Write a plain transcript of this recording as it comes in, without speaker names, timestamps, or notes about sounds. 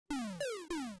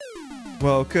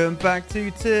Welcome back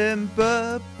to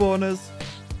Timberborners,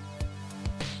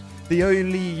 the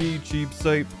only YouTube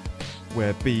soap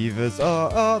where beavers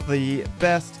are the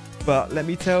best. But let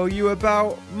me tell you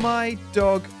about my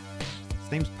dog.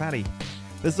 His name's Paddy.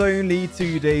 There's only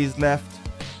 2 days left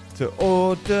to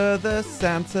order the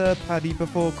Santa Paddy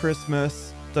before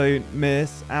Christmas. Don't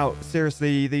miss out.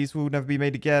 Seriously, these will never be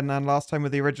made again. And last time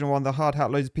with the original one, the hard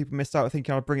hat, loads of people missed out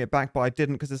thinking I'd bring it back, but I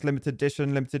didn't because it's limited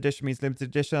edition. Limited edition means limited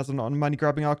edition, as I'm not a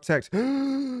money-grabbing architect.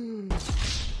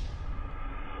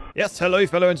 Yes, hello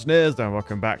fellow engineers, and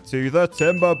welcome back to the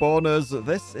Timberborners.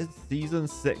 This is season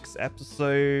 6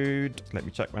 episode, let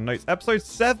me check my notes, episode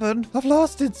 7. I've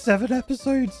lasted 7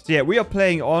 episodes. So yeah, we are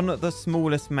playing on the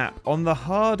smallest map, on the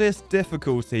hardest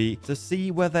difficulty, to see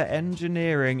whether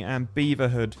engineering and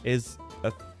beaverhood is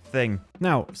a thing.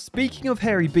 Now, speaking of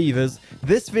hairy beavers,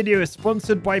 this video is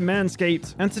sponsored by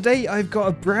Manscaped, and today I've got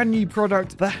a brand new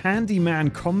product, the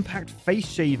Handyman Compact Face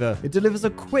Shaver. It delivers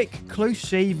a quick, close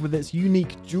shave with its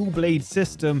unique dual blade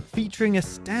system, featuring a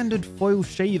standard foil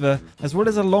shaver, as well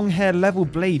as a long hair level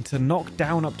blade to knock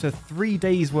down up to 3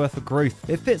 days worth of growth.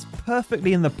 It fits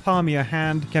perfectly in the palm of your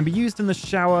hand, can be used in the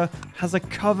shower, has a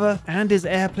cover, and is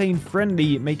airplane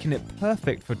friendly, making it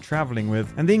perfect for traveling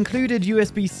with. And the included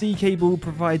USB-C cable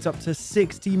provides up to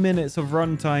 60 minutes of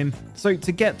runtime. So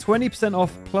to get 20%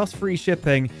 off plus free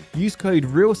shipping, use code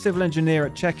RealCivilEngineer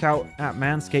at checkout at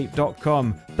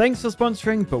manscaped.com. Thanks for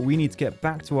sponsoring, but we need to get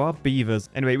back to our beavers.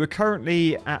 Anyway, we're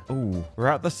currently at, we're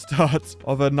at the start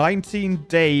of a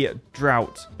 19-day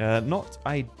drought. Not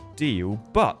ideal,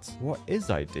 but what is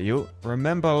ideal?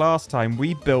 Remember last time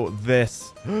we built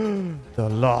this, the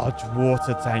large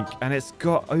water tank, and it's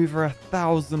got over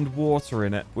 1,000 water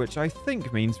in it, which I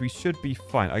think means we should be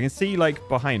fine. I can see like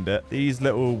behind it, these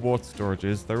little water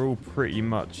storages, they're all pretty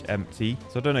much empty.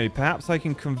 So I don't know, perhaps I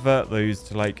can convert those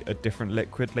to like a different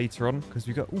liquid later on, because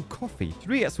we got, coffee. Should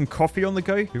we get some coffee on the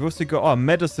go? We've also got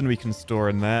medicine we can store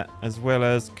in there, as well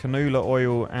as canola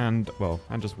oil and, well,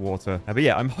 and just water. But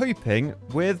yeah, I'm hoping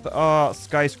with our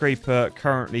skyscraper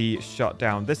currently shut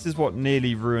down, this is what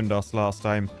nearly ruined us last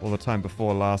time, or the time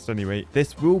before last anyway.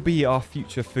 This will be our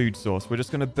future food source. We're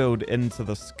just going to build into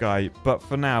the sky, but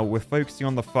for now we're focusing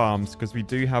on the farms because we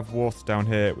do have water down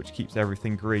here which keeps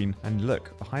everything green. And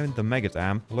look, behind the mega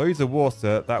dam, loads of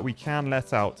water that we can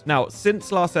let out. Now,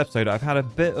 since last episode, I've had a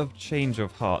bit of change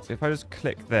of heart. If I just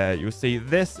click there, you'll see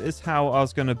this is how I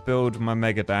was going to build my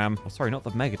mega dam. Oh, sorry, not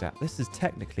the mega dam. This is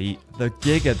technically the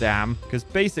GIGA DAM, because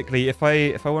basically if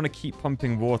I want to keep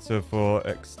pumping water for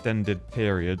extended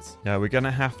periods, we're going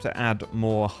to have to add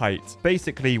more height.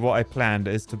 Basically, what I planned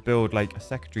is to build like a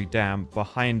secondary dam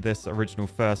behind this original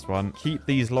first one, keep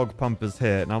these log pumpers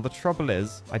here. Now, the trouble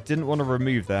is I didn't want to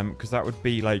remove them because that would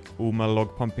be like all my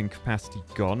log pumping capacity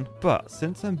gone. But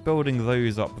since I'm building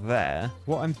those up there,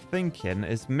 what I'm thinking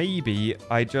is maybe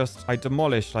I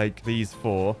demolish like these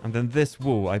 4, and then this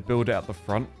wall, I build it at the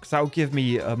front, because that will give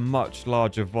me a much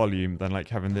larger volume than like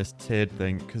having this tiered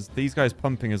thing, because these guys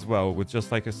pumping as well with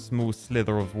just like a small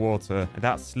slither of water, and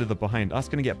that slither behind, that's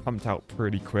going to get pumped out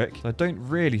pretty quick. So I don't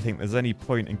really think there's any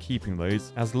point in keeping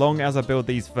those, as long as I build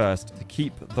these first to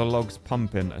keep the logs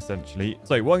pumping, essentially.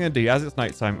 So what I'm going to do, as it's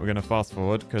nighttime, we're going to fast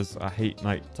forward, because I hate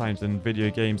night times in video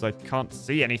games. I can't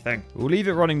see anything. We'll leave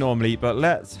it running normally, but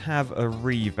let's have a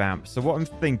revamp. So what I'm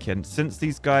thinking, since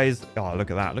these guys,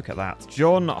 look at that, look at that.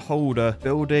 John Holder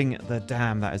building the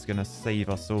dam that is going to save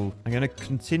us all. I'm going to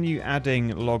continue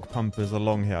adding log pumpers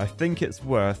along here. I think it's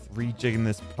worth rejigging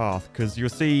this path, because you'll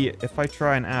see if I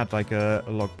try and add like a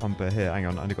log pumper here, hang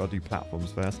on, I've got to do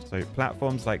platforms first. So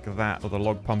platforms like that for the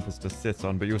log pumpers to sit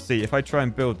on. But you'll see if I try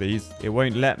and build these, it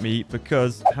won't let me,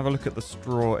 because have a look at the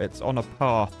straw, it's on a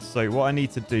path. So what I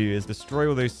need to do is destroy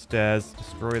all those stairs,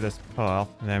 destroy this path,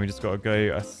 and then we just got to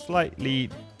go a slightly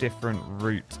different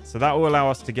route. So that will allow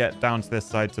us to get down to this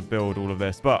side to build all of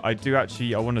this. But I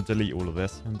want to delete all of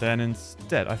this, and then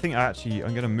instead I think I'm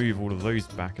going to move all of those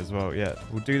back as well. Yeah,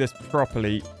 we'll do this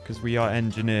properly because we are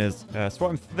engineers. So what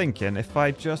I'm thinking, if I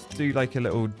just do like a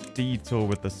little detour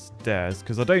with the stairs,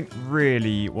 because I don't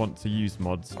really want to use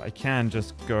mods, I can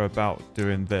just go about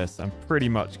doing this and pretty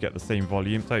much get the same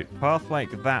volume. So path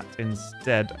like that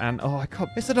instead. And I can't,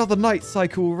 it's another night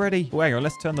cycle already. Oh, hang on,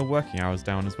 let's turn the working hours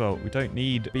down as well. We don't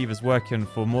need beavers working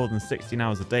for more than 16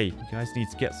 hours a day. You guys need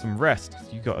to get some rest.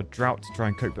 You got a drought to try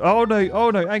and cope with. Oh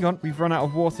no, hang on, we've run out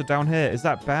of water down here. Is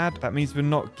that bad? That means we're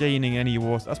not gaining any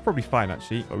water. That's probably fine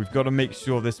actually, but we've got to make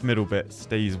sure this middle bit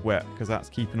stays wet, because that's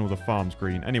keeping all the farms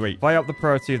green. Anyway, if I up the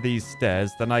priority of these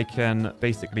stairs, then I can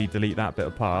basically delete that bit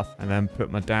of path and then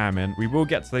put my dam in. We will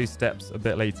get to those steps a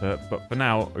bit later, but for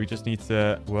now we just need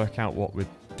to work out what we're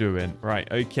doing. Right,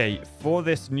 okay. For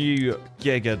this new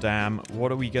Giga Dam,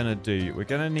 what are we going to do? We're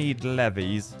going to need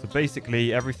levees. So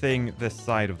basically, everything this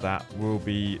side of that will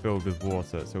be filled with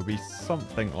water. So it'll be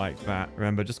something like that.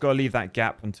 Remember, just got to leave that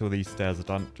gap until these stairs are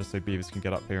done, just so beavers can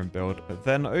get up here and build. But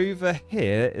then over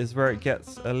here is where it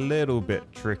gets a little bit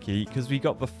tricky, because we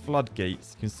got the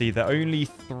floodgates. You can see they're only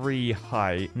 3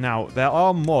 high. Now, there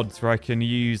are mods where I can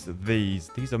use these.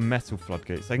 These are metal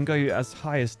floodgates. I can go as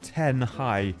high as 10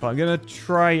 high. But I'm going to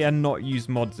try and not use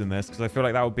mods in this, because I feel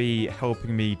like that will be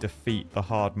helping me defeat the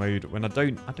hard mode when I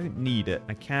don't need it.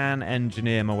 I can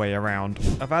engineer my way around.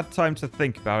 I've had time to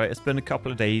think about it. It's been a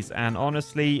couple of days, and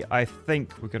honestly, I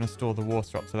think we're going to store the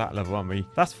water up to that level, aren't we?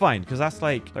 That's fine, because that's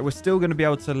like we're still going to be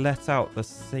able to let out the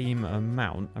same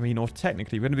amount. I mean, or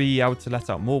technically, we're going to be able to let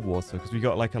out more water because we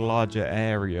got like a larger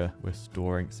area we're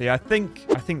storing. So yeah, I think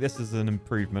this is an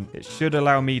improvement. It should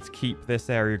allow me to keep this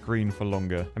area green for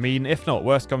longer. I mean, if not,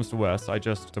 worst comes to worst, I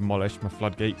just demolish my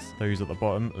floodgates, those at the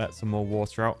bottom, let some more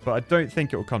water out. But I don't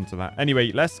think it will come to that.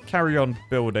 Anyway, let's carry on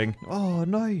building. Oh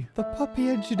no, the puppy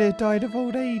engineer died of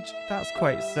old age. That's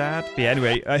quite sad. But yeah,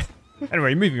 anyway,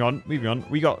 anyway, moving on.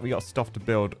 We got stuff to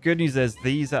build. Good news is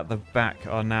these at the back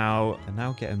are now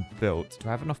getting built. Do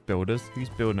I have enough builders? Who's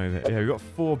building over here? Yeah, we've got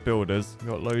 4 builders. We've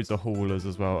got loads of haulers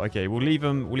as well. Okay, we'll leave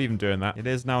them doing that. It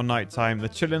is now nighttime. They're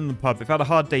chilling in the pub. They've had a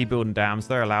hard day building dams.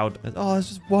 They're allowed. Oh, there's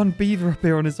just one beaver up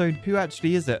here on his own. Who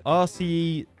actually is it?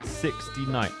 RCE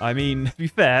 69. I mean, to be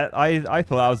fair, I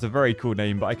thought that was a very cool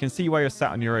name, but I can see why you're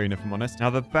sat on your own, if I'm honest. Now,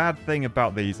 the bad thing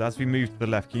about these, as we move to the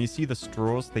left, can you see the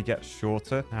straws? They get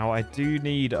shorter. Now, I do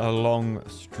need a long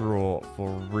straw for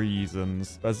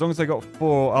reasons. But as long as I got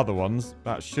 4 other ones,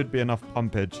 that should be enough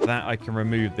pumpage that I can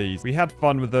remove these. We had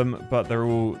fun with them, but they're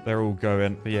all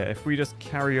going. But yeah, if we just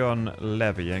carry on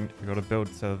levying, we've got to build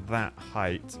to that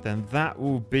height, then that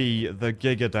will be the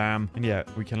Giga Dam. And yeah,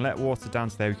 we can let water down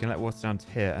to there. We can let water down to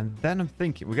here. And then I'm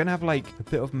thinking we're going to have like a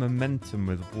bit of momentum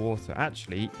with water.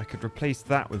 Actually, I could replace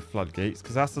that with floodgates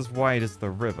because that's as wide as the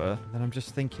river. And then I'm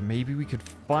just thinking maybe we could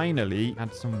finally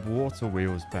add some water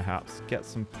wheels, perhaps. Get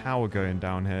some power going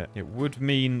down here. It would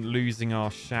mean losing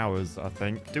our showers, I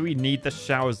think. Do we need the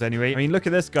showers anyway? I mean, look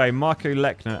at this guy, Marco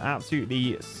Lechner,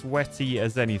 absolutely sweaty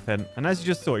as anything. And as you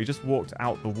just saw, he just walked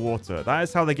out the water. That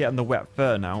is how they get in the wet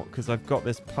fur now, because I've got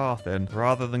this path in.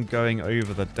 Rather than going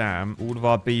over the dam, all of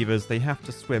our beavers, they have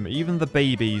to swim. Even the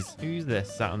babies. Who's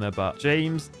this sat on their butt?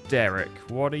 James Derrick.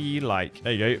 What are you like?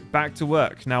 There you go. Back to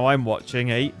work. Now I'm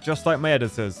watching, eh? Just like my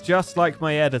editors. Just like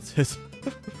my editors.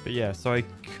 But yeah, so I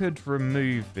could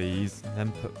remove these and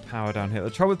then put power down here. The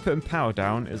trouble with putting power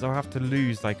down is I'll have to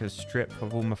lose like a strip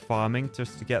of all my farming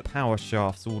just to get power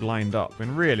shafts all lined up.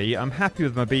 When really, I'm happy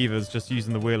with my beavers just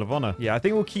using the Wheel of Honor. Yeah, I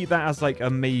think we'll keep that as like a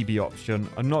maybe option.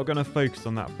 I'm not going to focus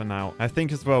on that for now. I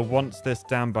think as well, once this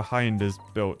dam behind is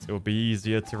built, it'll be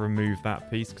easier to remove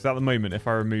that piece. Because at the moment, if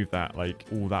I remove that, like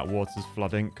all that water's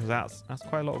flooding. Because that's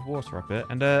quite a lot of water up here.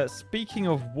 And speaking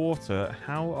of water,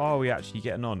 how are we actually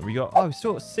getting on? We got, oh,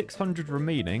 sort of 600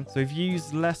 remaining. So we've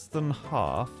used less than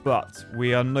half, but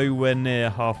we are nowhere near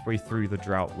halfway through the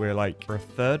drought. We're like a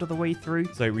third of the way through.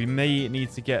 So we may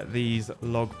need to get these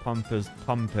log pumpers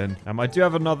pumping. I do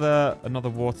have another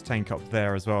water tank up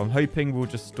there as well. I'm hoping we'll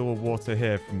just store water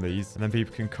here from these and then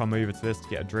people can come over to this to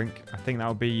get a drink. I think that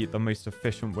would be the most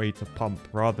efficient way to pump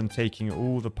rather than taking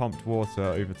all the pumped water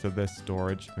over to this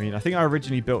storage. I mean, I think I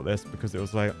originally built this because it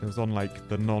was on like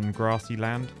the non-grassy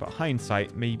land, but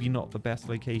hindsight, maybe not the best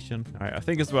location. All right, I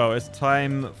think as well, it's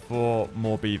time for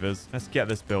more beavers. Let's get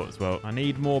this built as well. I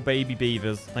need more baby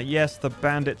beavers. Like, yes, the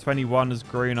Bandit 21 has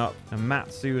grown up and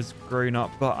Matsu has grown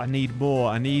up, but I need more.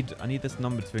 I need this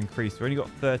number to increase. We've only got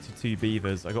 32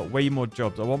 beavers. I got way more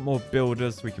jobs. I want more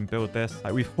builders so we can build this.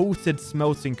 Like, we've halted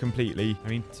smelting completely. I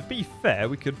mean, to be fair,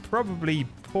 we could probably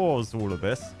pause all of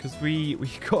this because we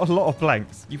got a lot of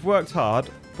planks. You've worked hard,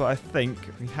 but I think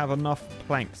we have enough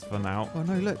planks for now. Oh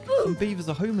no, look, some beavers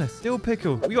are homeless. Dill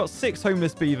pickle. We got 6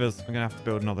 homeless beavers. I'm gonna have to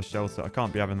build another shelter. I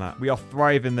can't be having that. We are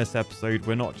thriving this episode.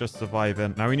 We're not just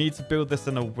surviving. Now we need to build this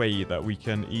in a way that we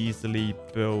can easily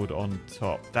build on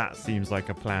top. That seems like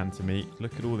a plan to me.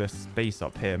 Look at all this space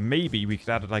up here. Maybe we could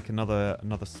add like another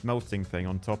smelting thing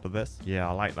on top of this. Yeah,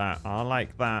 I like that. I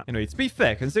like that. Anyway, to be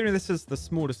fair, considering this is the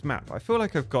smallest map, I feel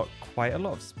like I've got quite a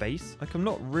lot of space. Like, I'm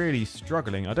not really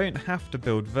struggling. I don't have to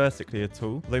build vertically at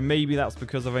all. Though maybe that's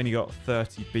because I've only got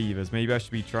 30 beavers. Maybe I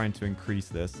should be trying to increase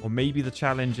this. Or maybe the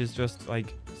challenge is just,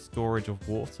 like, storage of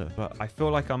water. But I feel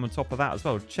like I'm on top of that as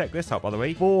well. Check this out, by the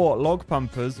way. 4 log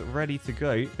pumpers ready to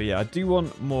go. But yeah, I do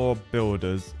want more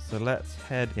builders. So let's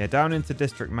head, down into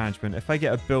district management. If I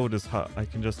get a builder's hut, I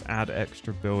can just add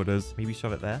extra builders. Maybe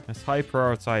shove it there. Let's high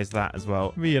prioritize that as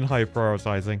well. Me and high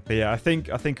prioritizing. But yeah, I think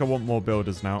I want more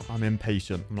builders now. I'm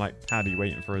impatient. I'm like Paddy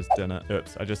waiting for his dinner.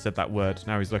 Oops, I just said that word.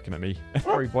 Now he's looking at me.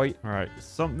 Sorry, boy. All right,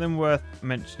 something worth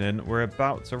mentioning. We're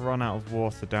about to run out of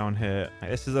water down here.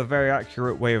 This is a very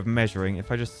accurate way of measuring.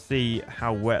 If I just see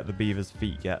how wet the beaver's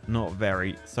feet get, not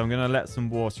very. So I'm going to let some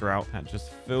water out. That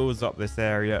just fills up this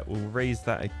area. We'll raise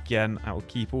that again. That will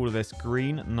keep all of this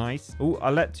green. Nice. Oh, I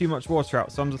let too much water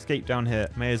out. Someone's escaped down here.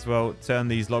 May as well turn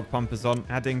these log pumpers on,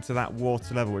 adding to that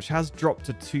water level, which has dropped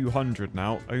to 200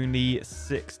 now. Only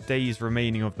 6 days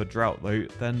remaining of the drought, though.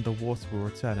 Then the water will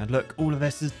return. And look, all of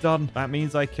this is done. That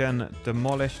means I can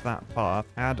demolish that path,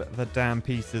 add the dam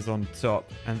pieces on top,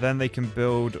 and then they can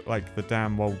build like the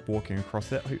dam while walking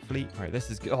across it, hopefully. All right, this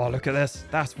is good. Oh, look at this.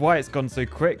 That's why it's gone so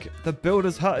quick. The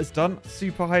builder's hut is done.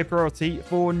 Super high priority.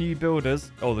 4 new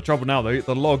builders. Oh, the trouble now, though,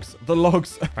 the logs. The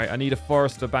logs. All right, I need a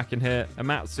forester back in here.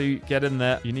 Amatsu, get in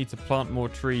there. You need to plant more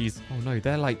trees. Oh, no,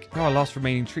 they're like our last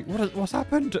remaining tree. What's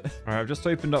happened? All right, I've just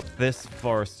opened up this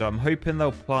forester. I'm hoping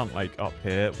they'll plant like up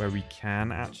here where we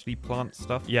can actually plant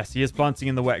stuff. Yes, he is planting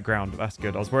in the wet ground. That's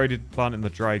good. I was worried he'd plant in the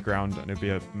dry ground and it'd be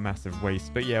a massive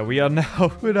waste. But yeah, we're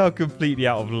now completely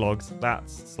out of logs.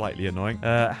 That's slightly annoying.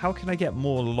 How can I get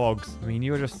more logs? I mean,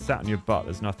 you're just sat on your butt.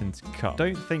 There's nothing to cut.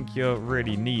 Don't think you're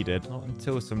really needed. Not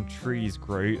until some trees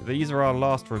grow. These are our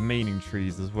last remaining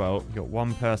trees as well. We've got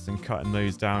 1 person cutting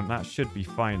those down. That should be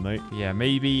fine though. But yeah,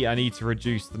 maybe I need to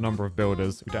reduce the number of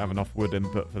builders. We don't have enough wood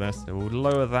input for this. So we'll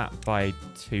lower that by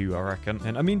 2, I reckon.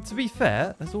 And I mean, to be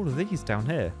fair, there's all of these down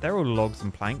here. They're all logs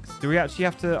and planks. Do we actually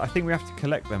have to? I think we have to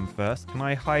collect them first. Can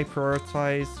I high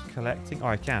prioritize collecting? Oh,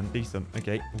 I can. Decent.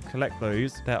 Okay, we'll collect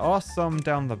those. There are some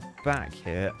down the back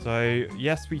here. So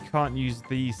yes, we can't use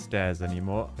these stairs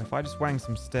anymore. If I just wang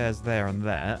some stairs there and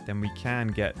there, then we can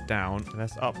get down.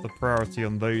 Let's up the priority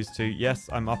on those 2. Yes,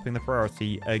 I'm upping the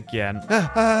priority again.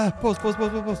 Pause.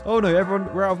 Oh no,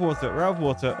 everyone, we're out of water. We're out of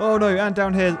water. Oh no, and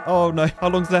down here. Oh no, how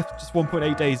long's left? Just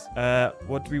 1.8 days.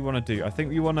 What do we want to do? I think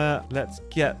we want to, let's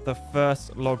get the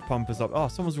first log pumpers up. Oh,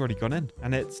 someone's already gone in.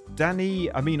 And it's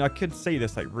Danny. I mean, I could say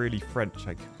this like really French,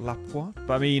 like Lapointe.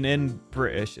 But I mean, in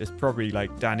British, it's probably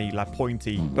like Danny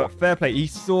Lapointe. But fair play. He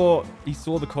saw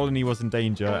the colony was in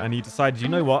danger and he decided, you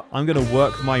know what? I'm going to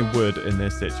work my wood in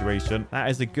this situation. That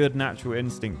is a good natural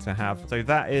instinct to have. So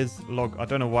that is log. I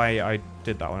don't know why I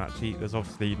did that one actually. There's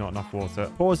obviously not enough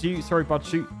water. Pause you. Sorry, bud.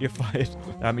 Shoot. You're fired.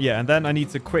 Yeah, and then I need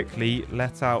to quickly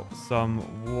let out some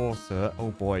water.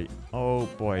 Oh boy.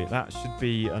 That should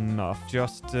be enough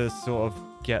just to sort of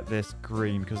get this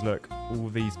green, because look, all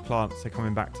these plants are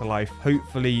coming back to life,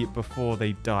 hopefully before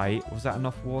they die. Was that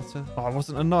enough water? Oh, it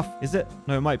wasn't enough, is it?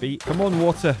 No, it might be. Come on,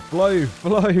 water, flow.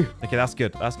 Okay, that's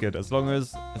good. As long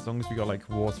as we got like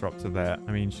water up to there.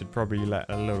 I mean, should probably let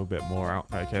a little bit more out.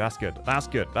 Okay, that's good.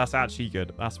 That's actually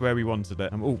good. That's where we wanted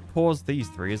it. Oh, pause these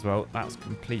 3 as well. That's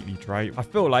completely dry. I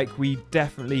feel like we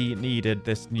definitely needed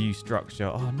this new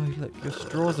structure. Oh no, look, your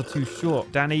straws are too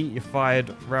short. Danny, you're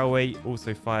fired. Railway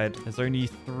also fired. There's only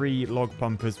 3 log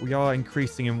pumpers. We are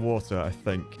increasing in water, I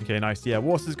think. Okay, nice. Yeah,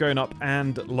 water's going up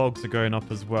and logs are going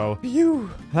up as well. Phew,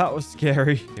 that was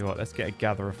scary. Okay, well, let's get a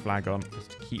gatherer flag on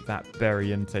just to keep that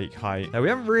berry intake high. Now, we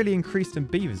haven't really increased in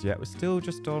beavers yet. We're still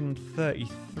just on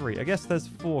 33. I guess there's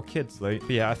 4 kids though. But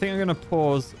yeah, I think I'm going to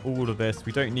pause all of this.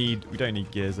 We don't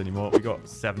need gears anymore. We got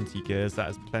 70 gears. That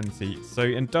is plenty. So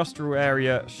industrial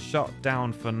area shut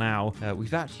down for now.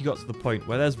 We've actually got to the point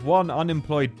where there's 1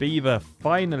 unemployed beaver.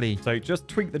 Finally. So just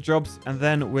tweak the jobs and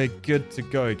then we're good to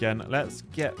go again. Let's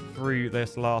get through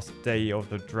this last day of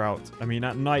the drought. I mean,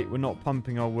 at night we're not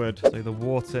pumping our wood, so the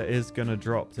water is gonna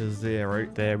drop to 0.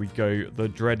 There we go, the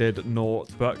dreaded naught.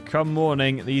 But come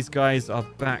morning, these guys are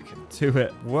back to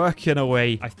it, working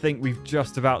away. I think we've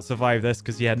just about survived this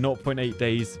because yeah, 0.8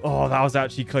 days. Oh, that was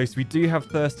actually close. We do have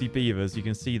thirsty beavers. You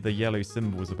can see the yellow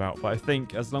symbols about, but I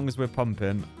think as long as we're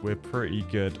pumping, we're pretty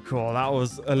good. Cool, that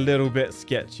was a little bit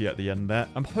sketchy at the end there.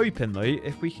 I'm hoping though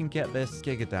if we can get this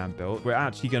Giga Dam built, we're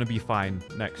actually going to be fine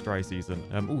next dry season.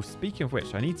 Oh, speaking of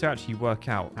which, I need to actually work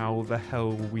out how the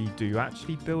hell we do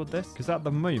actually build this, because at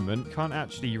the moment, can't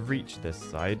actually reach this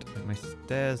side. My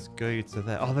stairs go to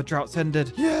there. Oh, the drought's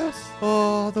ended. Yes.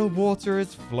 Oh, the water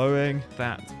is flowing.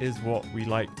 That is what we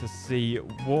like to see.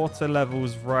 Water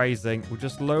levels rising. We'll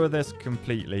just lower this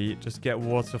completely. Just get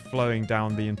water flowing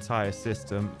down the entire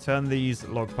system. Turn these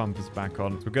log pumpers back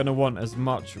on. We're going to want as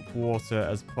much water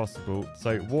as possible.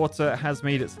 So water has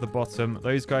made it to the bottom.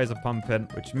 Those guys are pumping,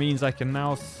 which means I can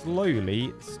now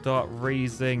slowly start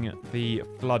raising the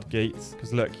floodgates.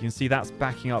 Because look, you can see that's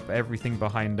backing up everything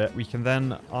behind it. We can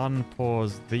then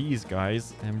unpause these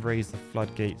guys and raise the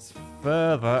floodgates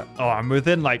further. Oh, and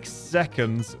within like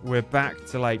seconds, we're back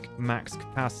to like max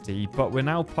capacity, but we're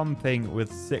now pumping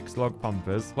with 6 log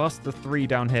pumpers plus the 3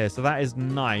 down here. So that is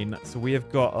 9. So we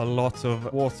have got a lot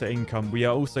of water income. We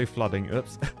are also flooding.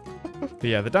 Oops. But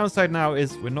yeah, the downside now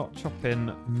is we're not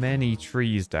chopping many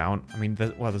trees down. I mean,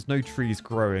 there's no trees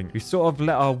growing. We sort of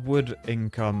let our wood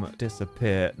income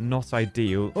disappear. Not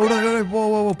ideal. Oh, no.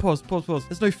 Whoa. Pause.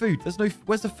 There's no food.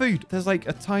 Where's the food? There's like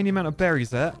a tiny amount of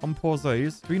berries there. Unpause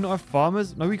those. Do we not have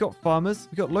farmers? No, we got farmers.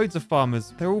 We got loads of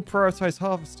farmers. They're all prioritized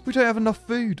harvest. We don't have enough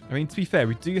food. I mean, to be fair,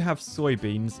 we do have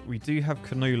soybeans. We do have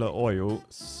canola oil.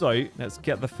 So let's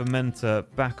get the fermenter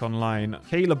back online.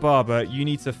 Kayla Barber, you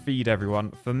need to feed everyone.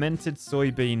 Fermented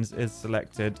soybeans is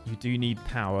selected. You do need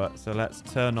power, so let's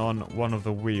turn on one of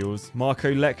the wheels.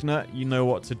 Marco Lechner, you know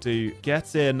what to do.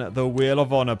 Get in the wheel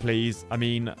of honor, please. I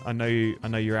mean, I know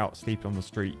you're out sleeping on the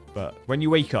street, but when you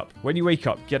wake up,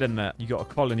 get in there. You got a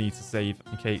colony to save.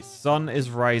 Okay, sun is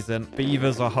rising.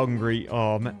 Beavers are hungry.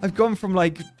 Oh man, I've gone from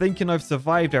like thinking I've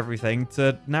survived everything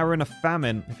to now we're in a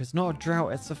famine. If it's not a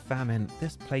drought, it's a famine.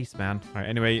 This place, man. All right,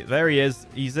 anyway, there he is.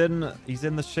 He's in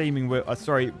the shaming wheel.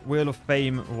 Wheel of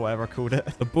fame or whatever I called it.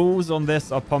 The balls on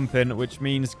this are pumping, which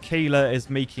means Kayla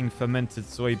is making fermented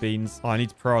soybeans. Oh, I need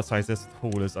to prioritize this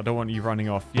with haulers. I don't want you running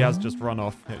off. She has just run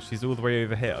off. Yeah, she's all the way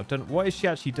over here. What is she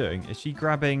actually doing? Is she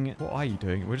grabbing... What are you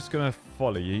doing? We're just going to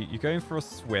follow you. You're going for a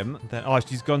swim. Then, oh,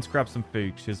 she's gone to grab some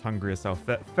food. She's hungry herself.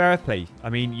 Fair play. I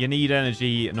mean, you need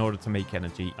energy in order to make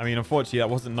energy. I mean, unfortunately, that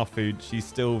wasn't enough food. She's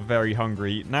still very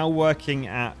hungry. Now working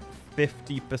at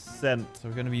 50%. So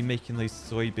we're going to be making those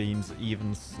soybeans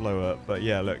even slower. But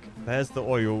yeah, look, there's the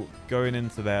oil going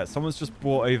into there. Someone's just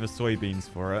brought over soybeans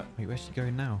for it. Wait, where's she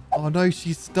going now? Oh no,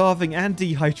 she's starving and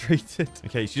dehydrated.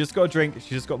 Okay, she just got a drink.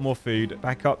 She just got more food.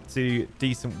 Back up to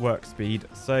decent work speed.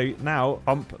 So now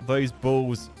pump those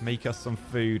balls, make us some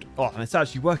food. Oh, and it's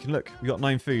actually working. Look, we got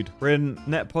 9 food. We're in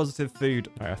net positive food.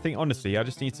 All right, I think honestly, I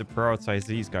just need to prioritize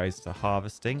these guys to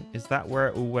harvesting. Is that where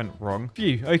it all went wrong?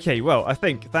 Phew. Okay, well, I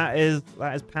think that is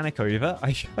panic over.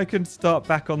 I can start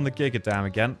back on the Giga Dam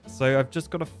again. So I've just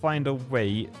got to find a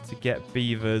way to get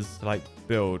beavers to like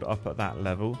build up at that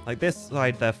level. Like this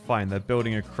side, they're fine. They're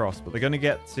building across, but they're going to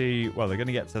get to, well, they're going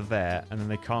to get to there and then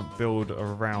they can't build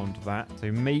around that.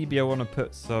 So maybe I want to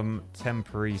put some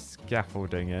temporary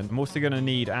scaffolding in. I'm also going to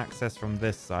need access from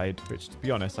this side, which to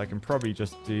be honest, I can probably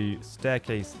just do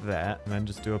staircase there and then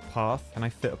just do a path. Can I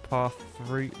fit a path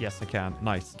through? Yes, I can.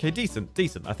 Nice. Okay, decent.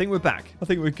 I think we're back. I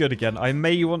think we're good again. I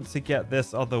may want to get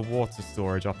this other water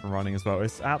storage up and running as well.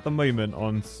 It's at the moment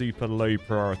on super low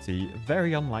priority.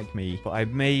 Very unlike me, but I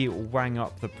may wang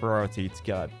up the priority to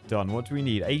get that done. What do we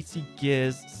need? 80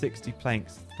 gears, 60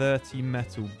 planks, 30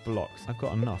 metal blocks. I've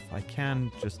got enough. I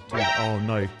can just do it. Oh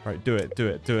no. Right, do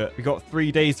it. We got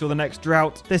 3 days till the next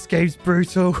drought. This game's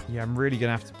brutal. Yeah, I'm really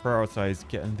gonna have to prioritize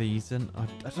getting these in.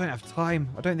 I don't have time.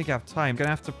 I don't think I have time. I'm gonna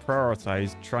have to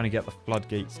prioritize trying to get the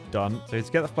floodgates done. So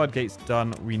to get the floodgates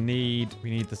done, we need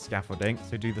the scaffolding.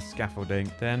 So do the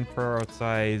scaffolding, then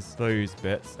prioritize those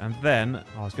bits, and then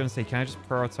I was gonna say, can I just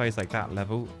prioritize like that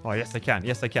level? Oh yes, I can.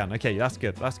 Okay, that's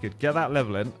good. Get that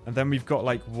level in, and then we've got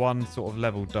like one sort of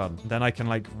level done. Then I can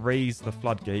like raise the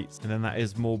floodgates, and then that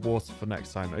is more water for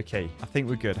next time. Okay, I think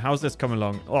we're good. How's this coming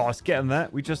along? Oh, it's getting there.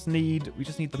 We just need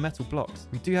the metal blocks.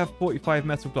 We do have 45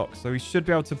 metal blocks, so we should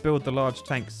be able to build the large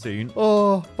tank soon.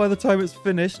 Oh, by the time it's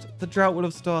finished, the drought will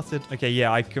have started. Okay,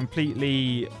 yeah, I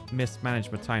completely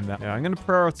mismanaged my time there. Yeah, I'm going to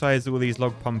prioritize all these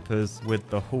log pumpers with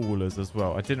the haulers as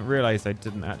well. I didn't realize I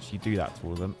didn't actually do that to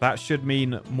all of them. That should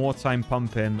mean more time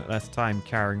pumping, less time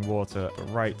carrying water.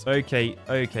 But right, okay,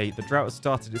 the drought has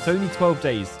started. It's only 12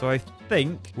 days, so I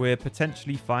think we're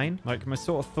potentially fine. Like, my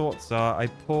sort of thoughts are I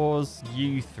pause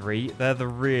you three. They're the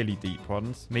really deep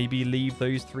ones. Maybe leave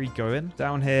those three going.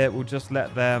 Down here, we'll just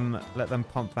let them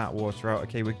pump that water out.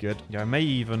 Okay, we're good. Yeah, I may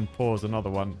even pause another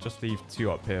one. Just leave two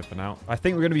up here for now. I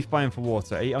think we're going to be fine for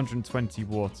water. 820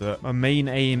 water. My main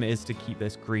aim is to keep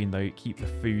this green, though. Keep the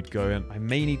food going. I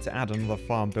may need to add another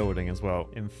farm building as well.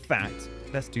 In fact,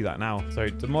 let's do that now. So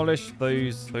demolish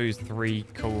those three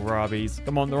kohlrabis.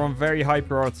 Come on, they're on very high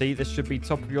priority. This should be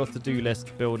top of your to-do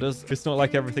list, builders. It's not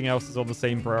like everything else is on the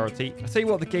same priority. I tell you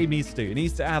what the game needs to do. It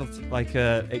needs to add like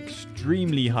a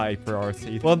extremely high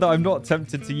priority. One that I'm not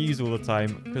tempted to use all the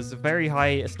time because very high,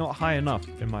 it's not high enough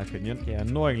in my opinion. Yeah,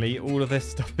 annoyingly, all of this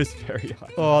stuff is very high.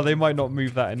 Oh, they might not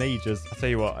move that in ages. I tell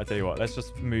you what, let's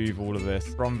just move all of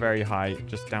this from very high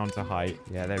just down to high.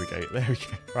 Yeah, there we go.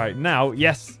 Right, now,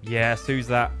 yes, who's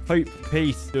that? Hope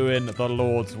Peace doing the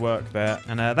Lord's work there.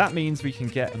 And that means we can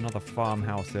get another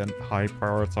farmhouse in. High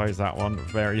prioritize that one.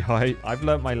 Very high. I've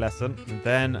learnt my lesson. And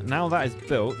then now that is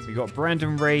built, we got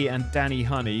Brandon Ray and Danny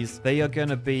Honeys. They are going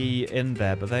to be in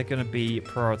there, but they're going to be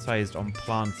prioritized on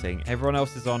planting. Everyone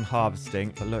else is on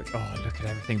harvesting. But look at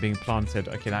everything being planted.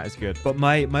 Okay, that is good. But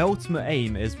my ultimate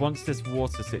aim is once this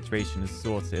water situation is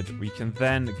sorted, we can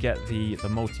then get the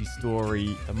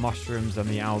multi-story, the mushrooms and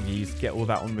the algae, get all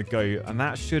that on the go. And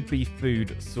that should be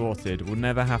food sorted. We'll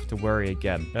never have to worry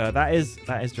again. That is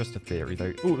just a theory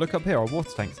though. Oh, look up here. Our water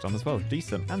tank's done as well.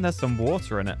 Decent. And there's some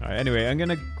water in it. All right, anyway, I'm going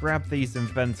to grab these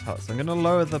invent huts. I'm going to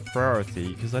lower the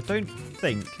priority because I don't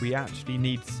think we actually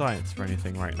need science for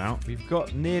anything right now. We've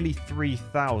got nearly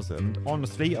 3,000.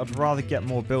 Honestly, I'd rather get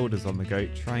more builders on the go.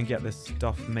 Try and get this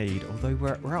stuff made. Although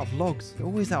we're out of logs. We're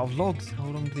always out of logs. How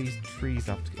long do these trees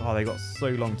have to go? Oh, they got so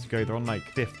long to go. They're on like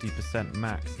 50%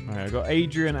 max. All right, I've got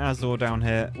Adrian Azor down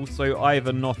here. Also,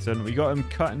 Ivan Notton. We got him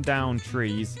cutting down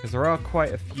trees because there are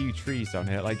quite a few trees down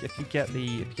here. Like if you get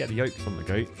the oaks on the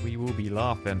go, we will be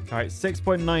laughing. All right,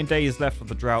 6.9 days left of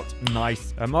the drought.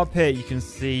 Nice. Up here you can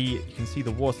see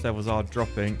the water levels are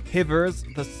dropping. Hivers,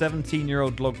 the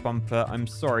 17-year-old log bumper. I'm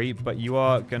sorry, but you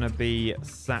are gonna be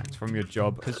sacked from your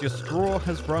job because your straw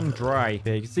has run dry.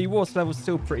 Yeah, you can see water levels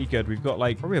still pretty good. We've got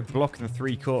like probably a block and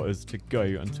 3/4 to go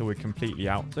until we're completely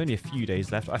out. There's only a few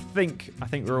days left. I think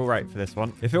we're all right for this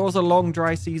one. If it was a long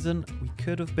dry season, we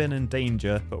could have been in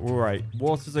danger, but we're all right.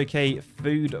 Water's okay.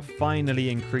 Food finally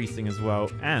increasing as well.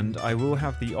 And I will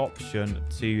have the option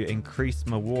to increase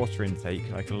my water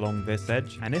intake like along this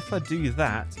edge. And if I do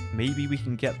that, maybe we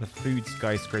can get the food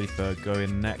skyscraper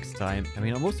going next time. I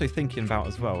mean, I'm also thinking about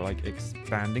as well, like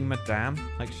expanding my dam.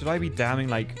 Like, should I be damming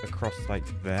like across like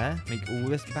there? Make all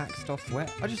this back stuff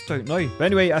wet? I just don't know. But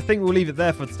anyway, I think we'll leave it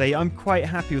there for today. I'm quite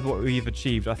happy with what we've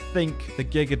achieved. I think the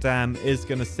Giga Dam is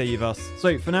going to save us.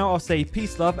 So for now, I'll say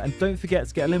peace, love, and don't forget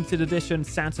to get a limited edition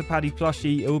Santa Paddy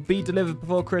plushie. It will be delivered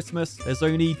before Christmas. There's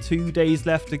only 2 days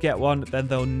left to get one, then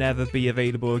they'll never be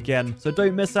available again. So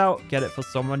don't miss out. Get it for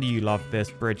someone you love, this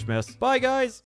Bridgemas. Bye, guys.